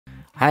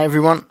Hi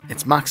everyone,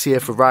 it's Max here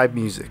for RIDE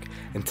Music,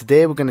 and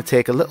today we're going to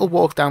take a little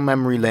walk down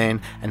memory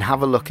lane and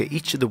have a look at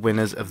each of the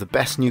winners of the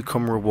Best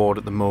Newcomer award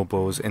at the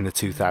MOBOs in the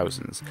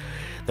 2000s.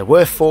 There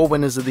were 4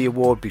 winners of the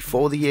award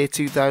before the year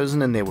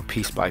 2000, and they were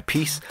Piece by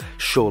Piece,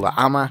 Shola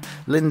Ama,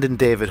 Lyndon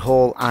David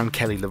Hall and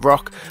Kelly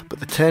LaRock, but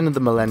the turn of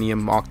the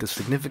millennium marked a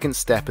significant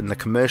step in the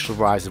commercial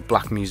rise of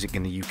black music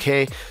in the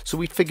UK, so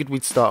we figured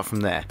we'd start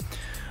from there.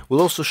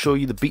 We'll also show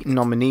you the beaten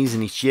nominees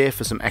in each year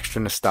for some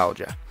extra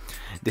nostalgia.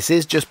 This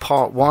is just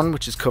part 1,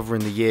 which is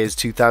covering the years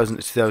 2000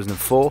 to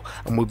 2004,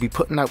 and we'll be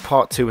putting out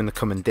part 2 in the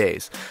coming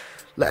days.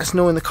 Let us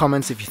know in the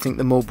comments if you think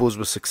the MOBOs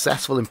were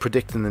successful in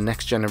predicting the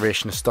next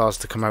generation of stars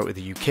to come out of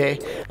the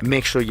UK, and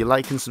make sure you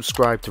like and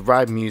subscribe to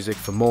RIDE Music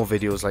for more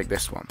videos like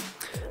this one.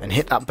 And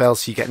hit that bell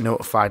so you get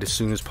notified as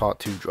soon as part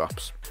 2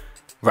 drops.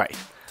 Right,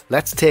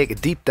 let's take a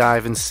deep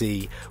dive and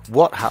see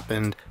what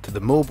happened to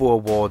the MOBO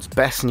Awards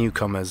Best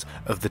Newcomers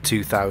of the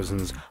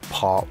 2000s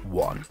Part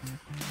 1.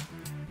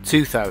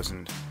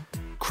 2000.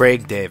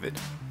 Craig David.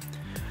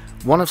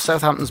 One of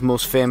Southampton's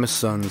most famous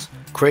sons,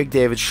 Craig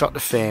David shot to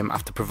fame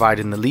after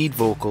providing the lead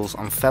vocals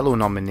on fellow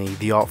nominee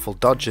The Artful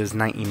Dodgers'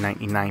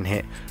 1999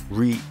 hit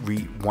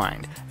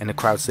Rewind, and the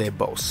crowd say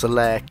both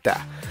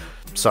selecta.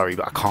 Sorry,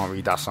 but I can't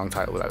read that song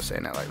title without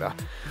saying it like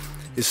that.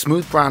 His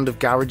smooth brand of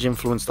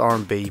garage-influenced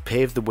R&B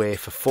paved the way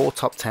for 4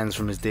 top 10s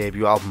from his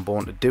debut album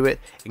Born to Do It,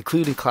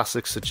 including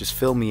classics such as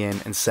Fill Me In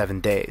and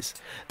 7 Days.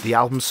 The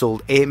album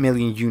sold 8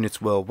 million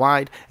units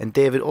worldwide, and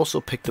David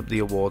also picked up the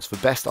awards for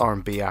Best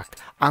R&B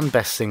Act and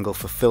Best Single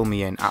for Fill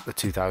Me In at the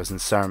 2000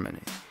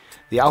 ceremony.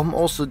 The album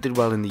also did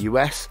well in the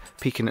US,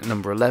 peaking at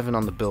number 11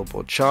 on the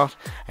Billboard chart,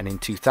 and in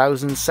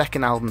 2000's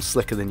second album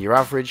Slicker Than Your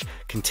Average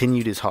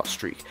continued his hot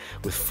streak,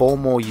 with 4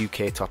 more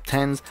UK top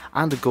 10s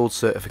and a gold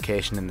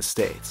certification in the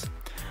States.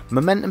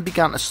 Momentum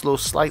began to slow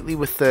slightly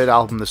with third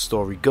album The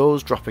Story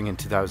Goes dropping in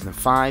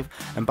 2005,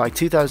 and by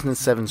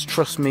 2007's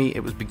Trust Me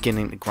it was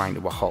beginning to grind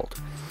to a halt.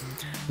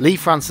 Lee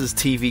France's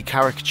TV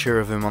caricature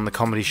of him on the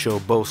comedy show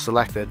Bo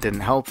Selector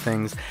didn't help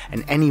things,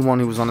 and anyone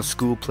who was on a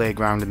school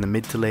playground in the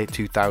mid to late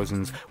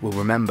 2000s will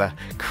remember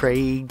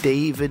Craig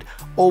David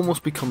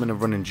almost becoming a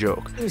running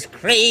joke.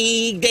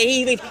 Craig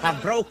David, I've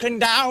broken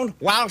down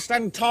whilst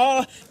I'm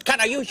tall.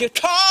 Can I use your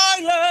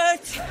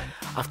toilet?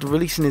 After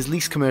releasing his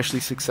least commercially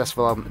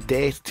successful album to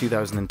date,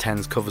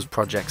 2010's covers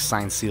project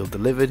Signed Sealed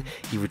Delivered,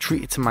 he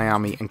retreated to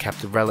Miami and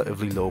kept a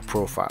relatively low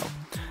profile.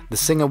 The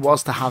singer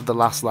was to have the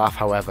last laugh,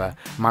 however,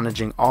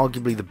 managing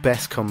arguably the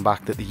best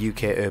comeback that the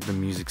UK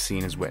urban music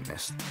scene has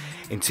witnessed.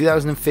 In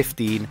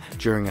 2015,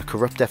 during a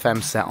Corrupt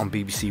FM set on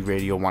BBC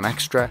Radio 1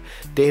 Extra,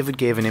 David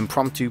gave an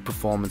impromptu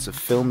performance of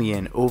Fill Me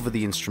In over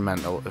the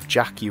instrumental of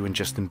Jack U and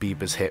Justin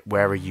Bieber's hit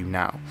Where Are You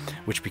Now,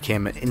 which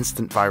became an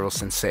instant viral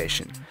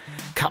sensation.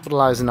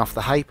 Capitalising off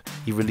the hype,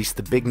 he released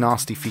the Big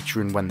Nasty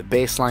featuring When the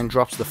Bassline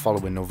Drops the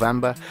following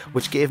November,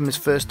 which gave him his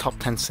first top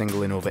 10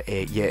 single in over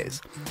 8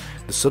 years.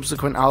 The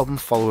subsequent album,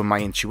 Following My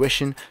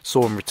Intuition,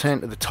 saw him return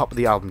to the top of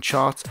the album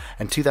charts,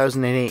 and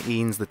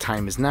 2018's The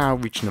Time Is Now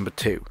reached number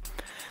 2.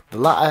 The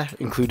latter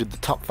included the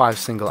top 5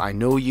 single I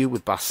Know You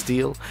with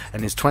Bastille,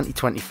 and his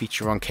 2020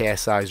 feature on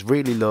KSI's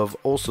Really Love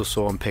also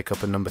saw him pick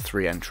up a number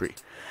 3 entry.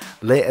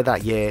 Later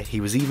that year,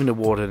 he was even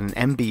awarded an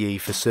MBE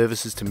for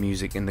services to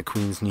music in the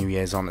Queen's New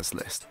Year's Honours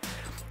List.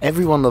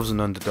 Everyone loves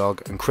an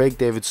underdog, and Craig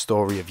David's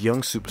story of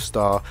young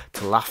superstar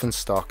to laughing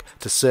stock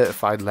to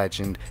certified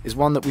legend is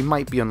one that we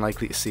might be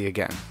unlikely to see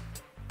again.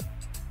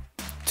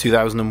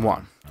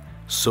 2001.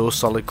 So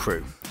Solid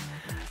Crew.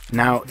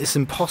 Now, it's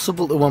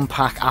impossible to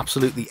unpack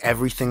absolutely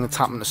everything that's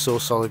happened to So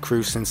Solid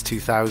Crew since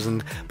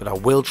 2000, but I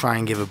will try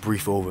and give a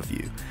brief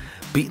overview.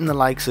 Beating the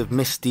likes of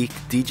Mystique,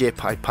 DJ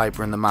Pied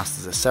Piper and the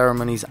Masters of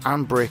Ceremonies,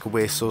 and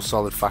breakaway So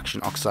Solid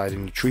faction Oxide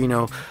and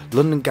Neutrino,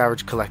 London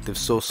garage collective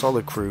So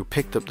Solid Crew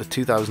picked up the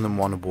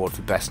 2001 award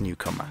for Best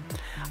Newcomer.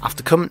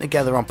 After coming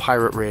together on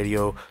pirate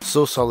radio,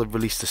 So Solid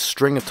released a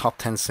string of top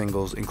 10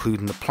 singles,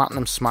 including the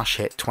platinum smash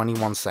hit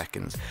 21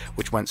 Seconds,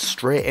 which went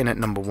straight in at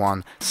number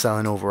 1,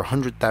 selling over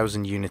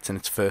 100,000 units in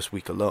its first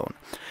week alone.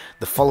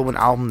 The following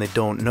album, They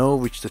Don't Know,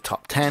 reached the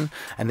top 10,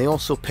 and they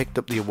also picked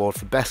up the award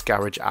for Best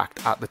Garage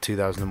Act at the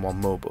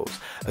 2001 MOBOs,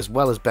 as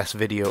well as Best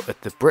Video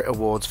at the Brit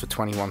Awards for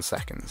 21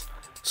 Seconds.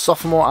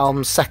 Sophomore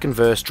album's second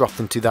verse dropped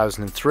in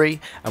 2003,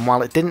 and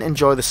while it didn't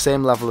enjoy the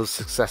same level of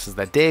success as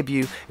their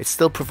debut, it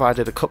still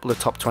provided a couple of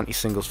top 20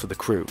 singles for the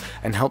crew,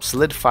 and helped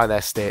solidify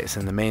their status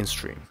in the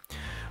mainstream.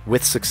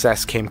 With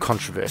success came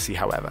controversy,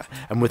 however,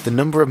 and with the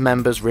number of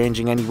members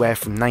ranging anywhere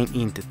from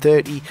 19 to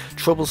 30,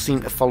 trouble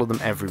seemed to follow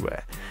them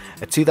everywhere.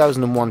 A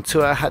 2001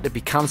 tour had to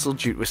be cancelled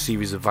due to a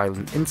series of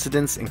violent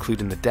incidents,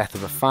 including the death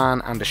of a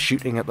fan and a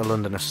shooting at the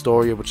London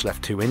Astoria which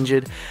left 2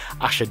 injured.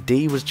 Asher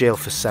D was jailed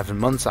for 7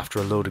 months after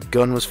a loaded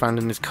gun was found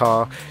in his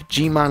car.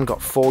 G-Man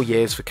got 4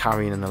 years for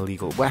carrying an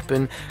illegal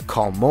weapon.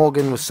 Carl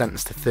Morgan was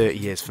sentenced to 30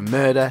 years for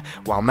murder,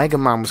 while Mega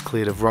Man was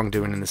cleared of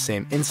wrongdoing in the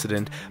same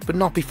incident, but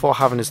not before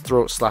having his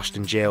throat slashed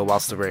in jail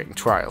whilst awaiting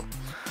trial.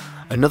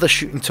 Another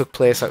shooting took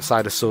place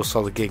outside a So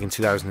Solid gig in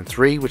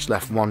 2003, which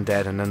left 1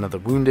 dead and another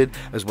wounded,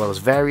 as well as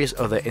various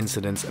other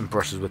incidents and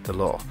brushes with the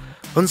law.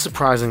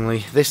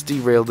 Unsurprisingly, this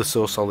derailed the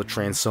So Solid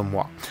train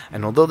somewhat,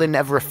 and although they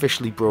never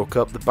officially broke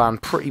up, the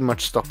band pretty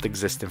much stopped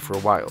existing for a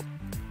while.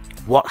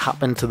 What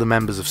happened to the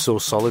members of So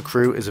Solid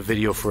crew is a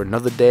video for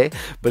another day,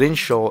 but in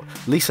short,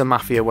 Lisa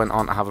Mafia went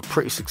on to have a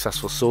pretty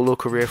successful solo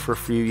career for a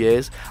few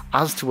years,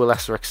 as to a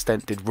lesser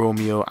extent did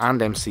Romeo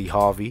and MC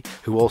Harvey,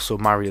 who also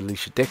married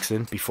Alicia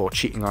Dixon before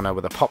cheating on her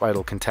with a Pop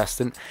Idol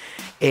contestant.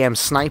 AM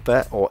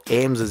Sniper, or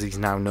Ames as he's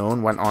now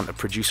known, went on to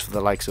produce for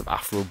the likes of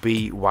Afro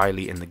B,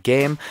 Wiley in The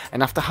Game,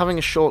 and after having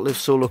a short-lived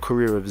solo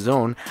career of his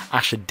own,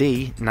 Asher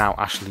D, now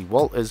Ashley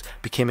Walters,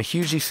 became a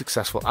hugely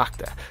successful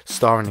actor,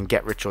 starring in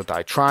Get Rich or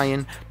Die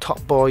Trying, Top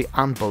Boy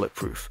and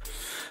Bulletproof.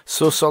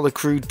 So Solid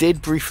crew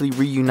did briefly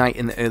reunite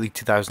in the early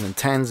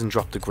 2010s and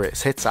dropped a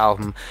Greatest Hits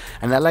album,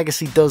 and their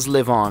legacy does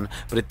live on,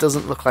 but it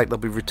doesn't look like they'll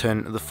be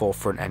returning to the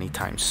forefront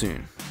anytime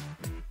soon.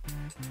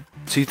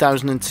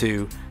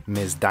 2002,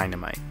 Ms.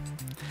 Dynamite.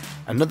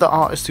 Another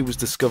artist who was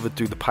discovered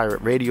through the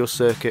pirate radio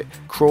circuit,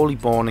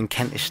 Crawley-born and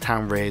Kentish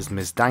Town raised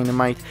Ms.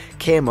 Dynamite,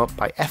 came up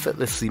by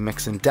effortlessly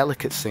mixing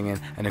delicate singing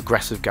and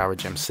aggressive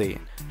garage MCing.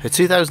 Her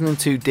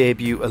 2002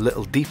 debut, A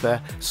Little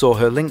Deeper, saw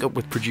her link up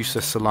with producer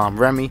Salam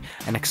Remy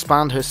and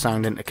expand her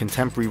sound into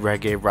contemporary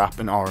reggae, rap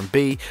and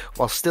R&B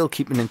while still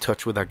keeping in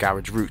touch with her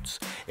garage roots.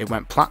 It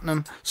went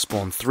platinum,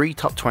 spawned 3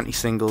 top 20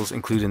 singles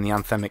including the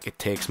anthemic It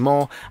Takes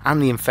More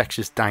and the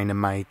infectious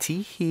Dynamite,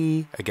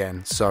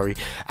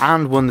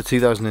 and won the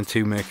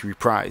 2002 Mercury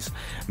Prize.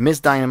 Ms.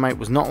 Dynamite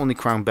was not only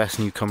crowned Best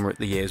Newcomer at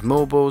the year's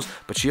MOBOs,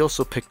 but she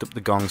also picked up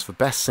the gongs for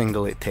Best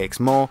Single It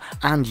Takes More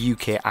and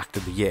UK Act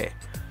of the Year.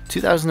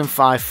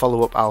 2005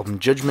 follow-up album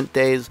Judgment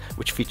Days,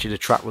 which featured a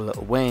track with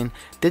Lil Wayne,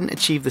 didn't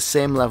achieve the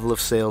same level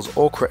of sales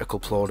or critical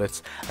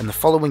plaudits, and the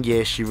following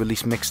year she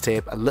released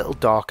mixtape A Little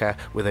Darker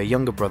with her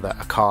younger brother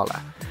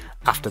Akala.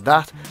 After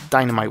that,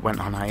 Dynamite went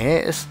on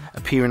hiatus,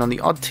 appearing on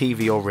the odd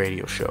TV or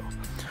radio show.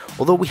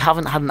 Although we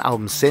haven't had an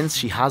album since,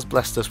 she has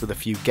blessed us with a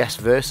few guest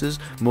verses,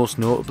 most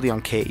notably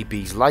on Katy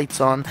B's Lights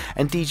On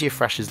and DJ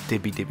Fresh's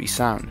Dibby Dibby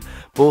Sound,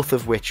 both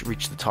of which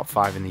reached the top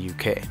 5 in the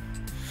UK.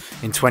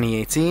 In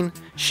 2018,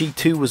 she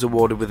too was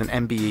awarded with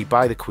an MBE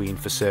by the Queen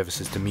for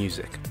services to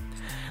music.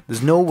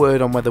 There's no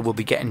word on whether we'll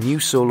be getting new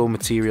solo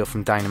material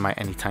from Dynamite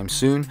anytime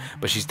soon,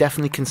 but she's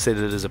definitely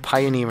considered as a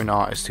pioneering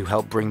artist who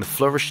helped bring the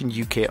flourishing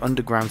UK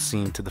underground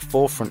scene to the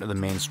forefront of the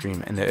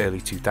mainstream in the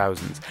early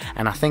 2000s,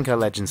 and I think her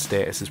legend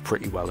status is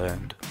pretty well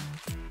earned.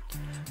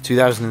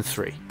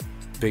 2003,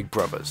 Big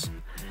BROVAZ.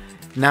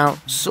 Now,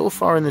 so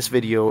far in this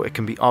video, it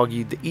can be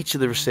argued that each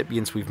of the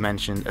recipients we've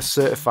mentioned are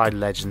certified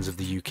legends of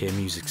the UK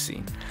music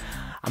scene.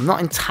 I'm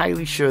not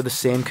entirely sure the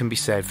same can be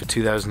said for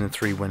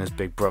 2003 winners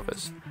Big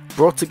BROVAZ.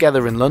 Brought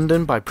together in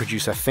London by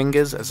producer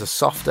Fingers as a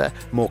softer,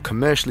 more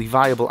commercially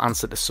viable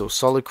answer to So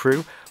Solid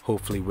crew,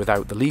 hopefully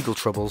without the legal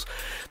troubles,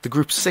 the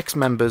group's 6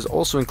 members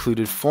also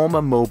included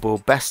former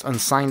MOBO Best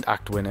Unsigned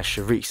Act winner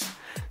Charisse.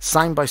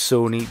 Signed by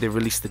Sony, they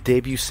released the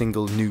debut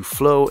single New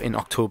Flow in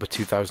October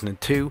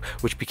 2002,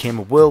 which became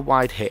a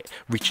worldwide hit,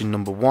 reaching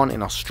number 1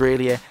 in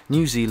Australia,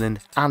 New Zealand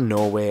and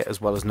Norway, as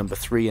well as number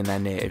 3 in their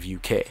native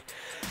UK.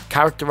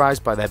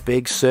 Characterised by their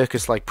big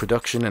circus-like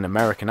production and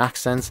American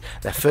accents,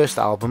 their first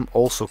album,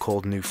 also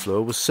called New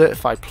Flow, was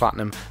certified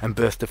platinum and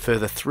birthed a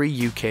further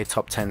 3 UK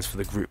top 10s for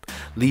the group,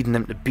 leading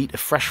them to beat a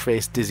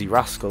fresh-faced Dizzy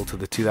Rascal to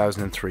the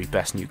 2003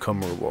 Best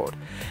Newcomer award.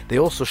 They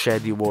also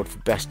shared the award for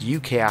Best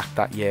UK Act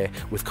that year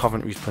with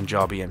Coventry's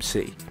Punjabi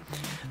MC.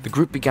 The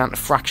group began to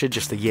fracture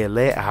just a year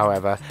later,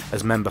 however,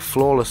 as member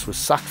Flawless was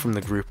sacked from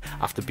the group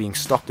after being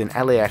stopped in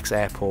LAX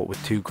airport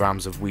with 2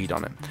 grams of weed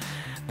on him.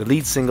 The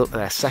lead single to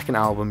their second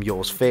album,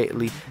 Yours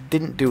Fatally,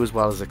 didn't do as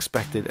well as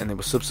expected and they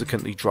were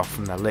subsequently dropped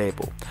from their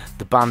label.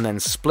 The band then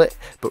split,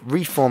 but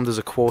reformed as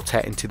a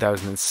quartet in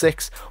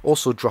 2006,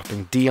 also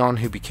dropping Dion,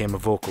 who became a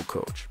vocal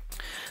coach.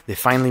 They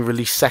finally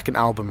released second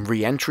album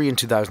Re-Entry in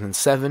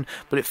 2007,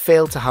 but it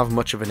failed to have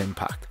much of an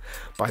impact.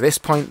 By this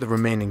point, the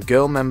remaining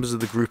girl members of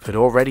the group had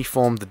already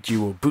formed the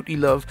duo Booty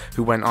Love,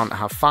 who went on to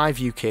have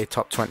 5 UK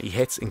top 20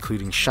 hits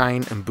including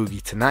Shine and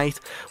Boogie Tonight,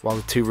 while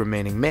the 2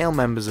 remaining male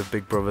members of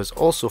Big BROVAZ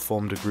also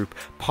formed a group,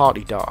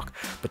 Party Dark,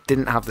 but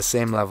didn't have the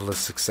same level of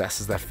success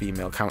as their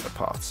female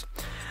counterparts.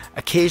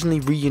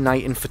 Occasionally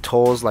reuniting for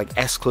tours like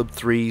S Club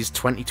 3's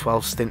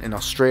 2012 stint in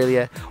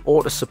Australia,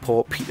 or to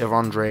support Peter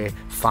Andre,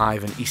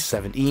 5 and East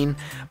 17,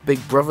 Big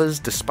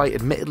BROVAZ, despite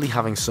admittedly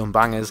having some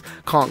bangers,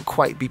 can't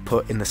quite be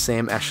put in the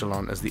same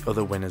echelon as the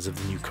other winners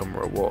of the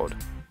Newcomer Award.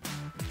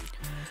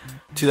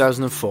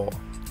 2004,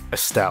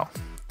 ESTELLE.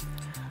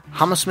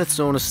 Hammersmith's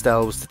own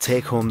ESTELLE was to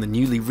take home the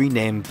newly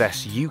renamed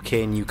Best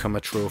UK Newcomer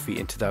trophy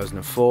in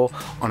 2004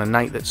 on a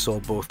night that saw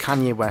both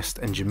Kanye West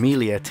and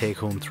Jamelia take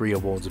home 3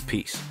 awards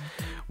apiece.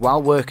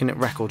 While working at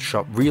record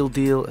shop Real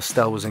Deal,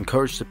 ESTELLE was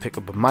encouraged to pick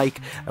up a mic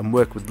and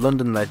work with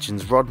London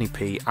legends Rodney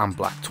P and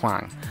Black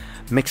Twang.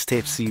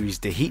 Mixtape series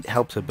The Heat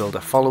helped her build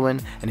a following,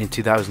 and in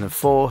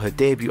 2004 her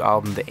debut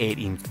album The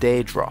 18th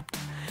Day dropped.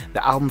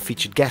 The album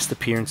featured guest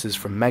appearances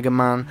from Mega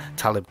Man,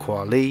 Talib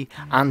Kweli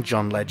and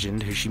John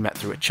Legend, who she met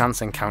through a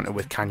chance encounter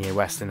with Kanye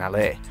West in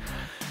LA.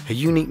 Her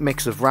unique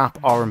mix of rap,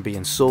 R&B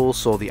and soul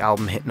saw the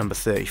album hit number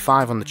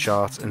 35 on the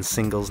charts, and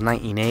singles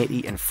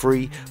 1980 and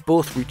Free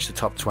both reached the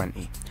top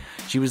 20.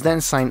 She was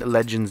then signed to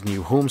Legend's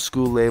new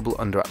homeschool label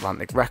under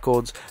Atlantic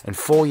Records, and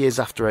 4 years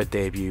after her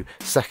debut,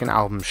 second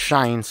album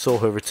Shine saw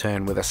her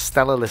return with a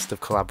stellar list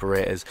of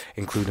collaborators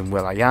including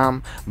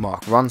will.i.am,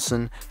 Mark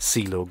Ronson,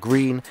 CeeLo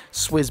Green,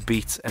 Swizz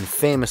Beatz and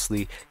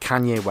famously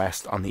Kanye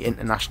West on the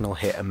international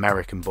hit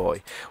American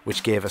Boy,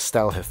 which gave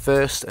Estelle her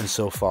first and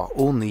so far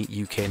only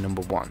UK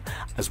number 1,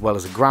 as well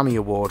as a Grammy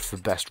Award for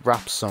Best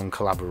Rap Song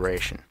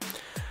Collaboration.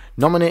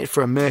 Nominated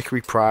for a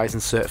Mercury Prize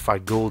and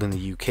certified gold in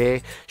the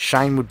UK,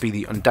 Shine would be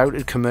the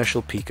undoubted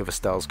commercial peak of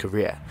Estelle's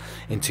career.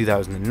 In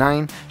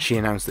 2009, she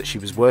announced that she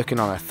was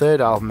working on her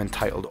third album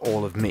entitled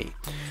All of Me.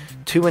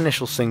 2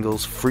 initial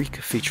singles, Freak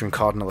featuring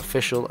Cardinal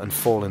Official and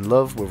Fall in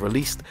Love, were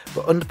released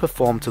but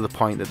underperformed to the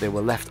point that they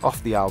were left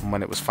off the album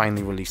when it was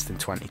finally released in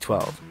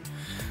 2012.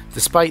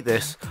 Despite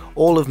this,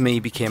 All of Me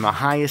became her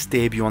highest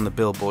debut on the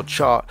Billboard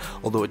chart,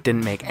 although it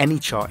didn't make any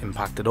chart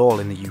impact at all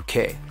in the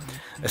UK.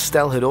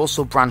 Estelle had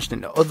also branched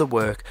into other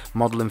work,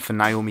 modelling for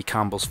Naomi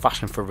Campbell's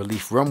Fashion for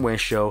Relief runway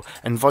show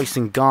and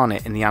voicing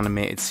Garnet in the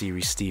animated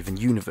series Steven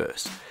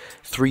Universe.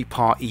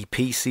 3-part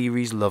EP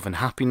series Love and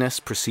Happiness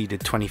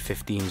preceded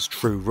 2015's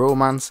True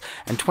Romance,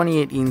 and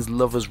 2018's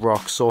Lovers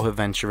Rock saw her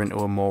venture into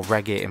a more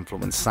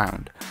reggae-influenced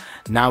sound.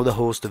 Now the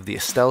host of The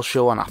Estelle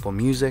Show on Apple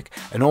Music,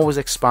 and always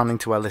expanding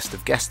to her list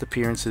of guest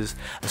appearances,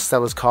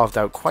 Estelle has carved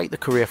out quite the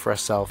career for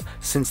herself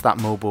since that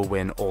MOBO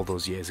win all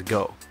those years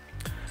ago.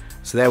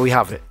 So there we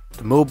have it,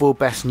 the MOBO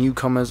Best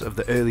Newcomers of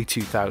the early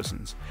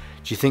 2000s.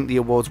 Do you think the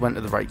awards went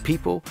to the right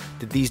people?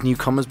 Did these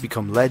newcomers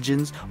become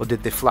legends, or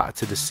did they flatter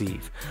to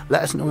deceive?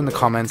 Let us know in the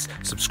comments,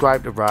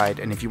 subscribe to RIDE,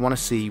 and if you want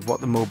to see what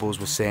the MOBOs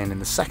were saying in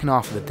the second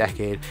half of the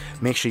decade,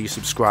 make sure you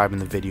subscribe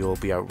and the video will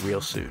be out real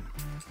soon.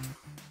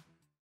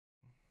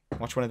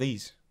 Watch one of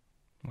these.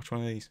 Watch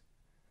one of these.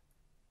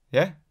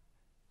 Yeah?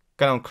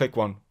 Go on, click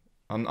one.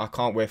 I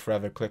can't wait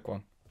forever, click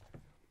one.